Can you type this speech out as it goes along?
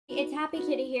It's Happy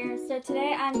Kitty here. So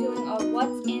today I'm doing a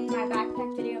what's in my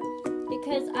backpack video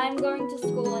because I'm going to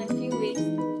school in a few weeks,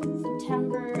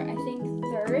 September I think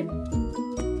 3rd,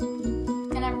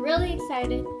 and I'm really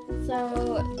excited.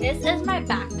 So this is my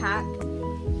backpack.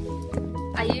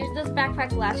 I used this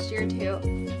backpack last year too.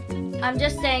 I'm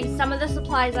just saying some of the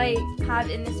supplies I have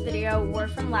in this video were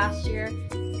from last year.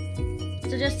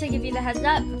 So just to give you the heads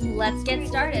up, let's get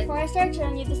started. Before I start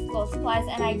showing you the school supplies,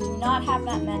 and I do not have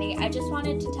that many, I just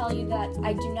wanted to tell you that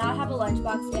I do not have a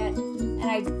lunchbox yet, and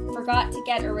I forgot to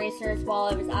get erasers while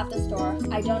I was at the store.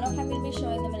 I don't know if I'm going to be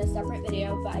showing them in a separate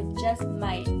video, but I just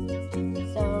might.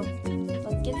 So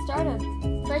let's get started.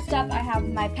 First up, I have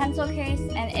my pencil case,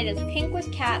 and it is pink with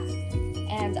cats,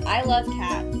 and I love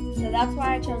cats, so that's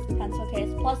why I chose the pencil case.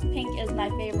 Plus pink is my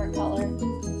favorite color,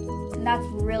 and that's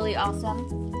really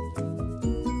awesome.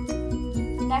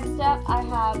 Next up, I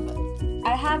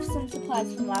have some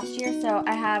supplies from last year. So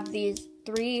I have these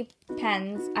 3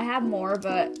 pens. I have more,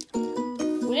 but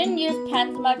we didn't use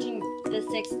pens much in the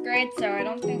 6th grade, so I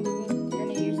don't think we're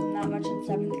going to use them that much in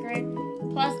 7th grade.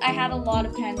 Plus, I had a lot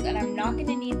of pens, and I'm not going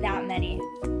to need that many.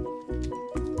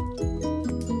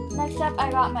 Next up, I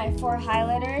got my 4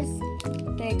 highlighters.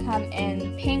 They come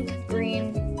in pink,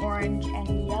 green, orange,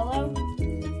 and yellow.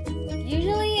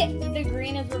 Usually the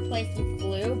green is replaced with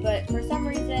blue, but for some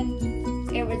reason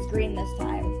it was green this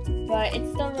time. But it's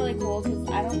still really cool because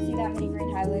I don't see that many green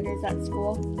highlighters at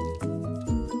school.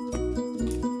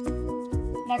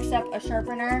 Next up, a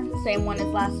sharpener, same one as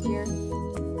last year.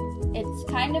 It's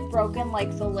kind of broken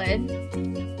like the lid,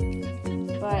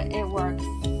 but it works,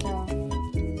 so I'm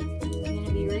going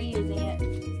to be reusing it.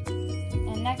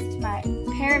 And next, my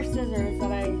pair of scissors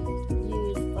that I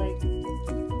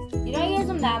you don't use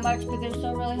them that much, but they're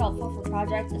still really helpful for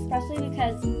projects, especially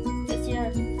because this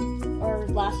year, or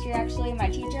last year actually, my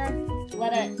teacher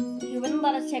he wouldn't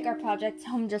let us take our projects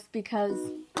home just because.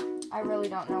 I really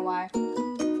don't know why.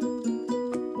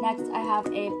 Next, I have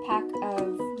a pack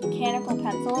of mechanical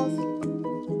pencils.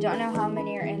 Don't know how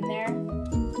many are in there,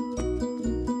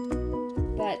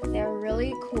 but they're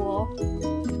really cool,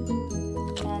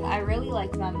 and I really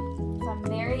like them, so I'm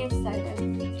very excited.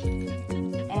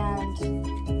 And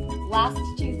last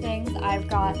 2 things, I've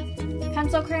got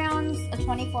pencil crayons, a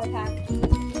 24 pack.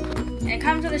 And it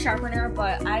comes with a sharpener,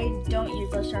 but I don't use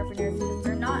those sharpeners because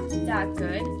they're not that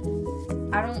good.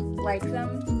 I don't like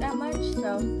them that much,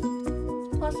 so.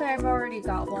 Plus, I've already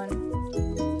got one.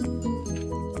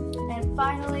 And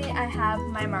finally, I have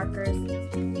my markers.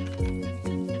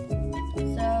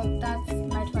 So that's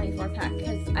my 24 pack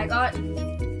because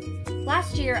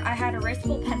last year I had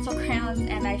erasable pencil crayons,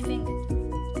 and I think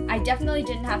I definitely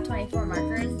didn't have 24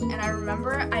 markers, and I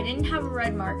remember I didn't have a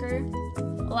red marker.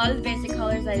 A lot of the basic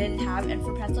colors I didn't have, and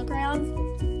for pencil crayons,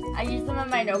 I used them in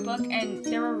my notebook, and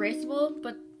they were erasable,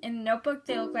 but in the notebook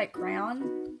they look like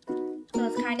crayon. So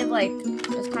it's kind of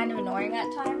annoying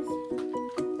at times.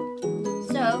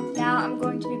 So now I'm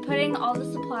going to be putting all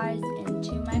the supplies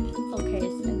into my pencil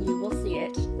case, and you will see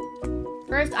it.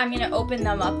 First, I'm going to open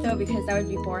them up though, because that would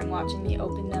be boring watching me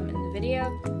open them in the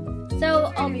video.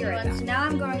 So I'll be right back. So now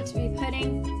I'm going to be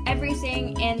putting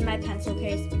everything in my pencil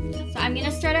case. So I'm going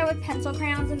to start out with pencil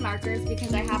crayons and markers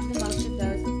because I have the most of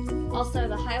those. Also,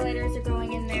 the highlighters are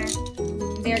going in there.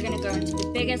 They're going to go into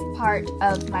the biggest part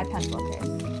of my pencil case.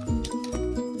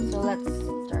 So let's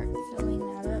start filling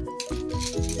that up.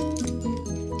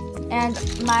 And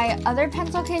my other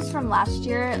pencil case from last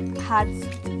year had,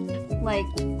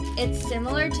 it's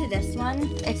similar to this one,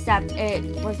 except it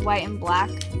was white and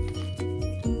black.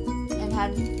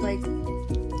 Had I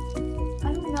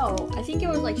don't know, I think it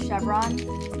was like chevron.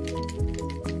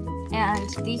 And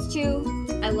these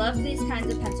 2, I love these kinds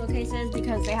of pencil cases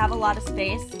because they have a lot of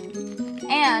space,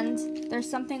 and there's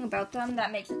something about them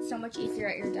that makes it so much easier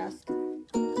at your desk.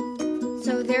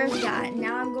 So there's that.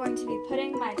 Now I'm going to be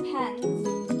putting my pens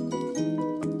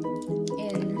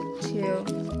into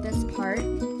this part,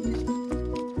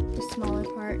 the smaller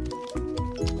part.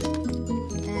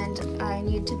 I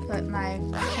need to put my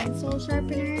pencil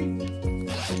sharpener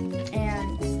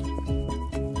and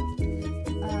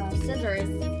scissors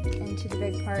into the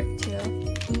big part too.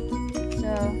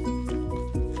 So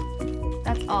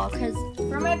that's all, because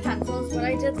for my pencils, what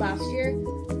I did last year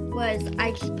was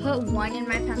I put one in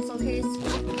my pencil case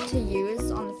to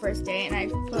use on the first day, and I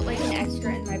put an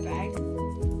extra in my bag.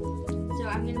 So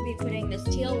I'm going to be putting this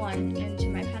teal one into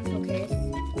my pencil case.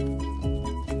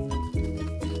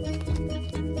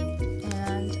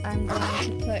 I'm going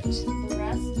to put the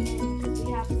rest in because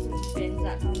we have some bins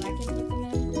at home I can put them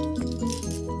in.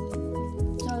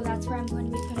 So that's where I'm going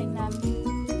to be putting them.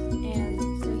 And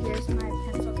so here's my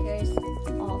pencil case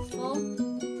all full.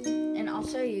 And I'll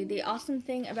show you the awesome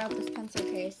thing about this pencil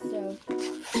case. So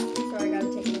I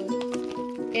gotta take a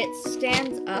look. It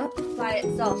stands up by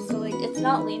itself, so like it's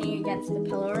not leaning against the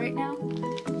pillow right now.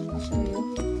 I'll show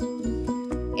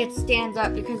you. It stands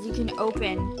up because you can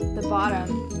open the bottom.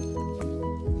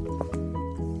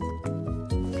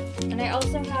 And I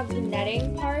also have the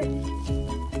netting part,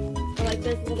 like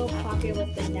this little pocket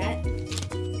with the net,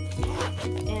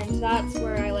 and that's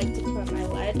where I like to put my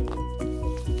lead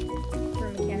for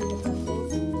mechanical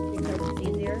pencils because it's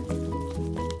easier.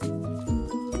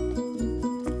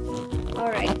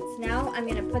 Alright, so now I'm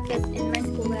going to put this in my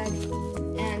school bag,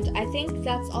 and I think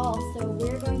that's all, so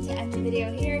we're going to end the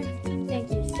video here. Thank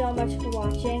you so much for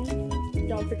watching.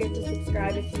 Don't forget to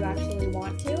subscribe if you actually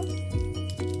want to.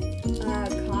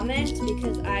 Comment,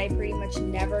 because I pretty much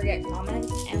never get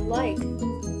comments, and like.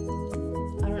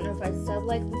 I don't know if I said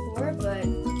like before, but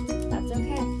that's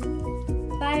okay.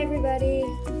 Bye everybody!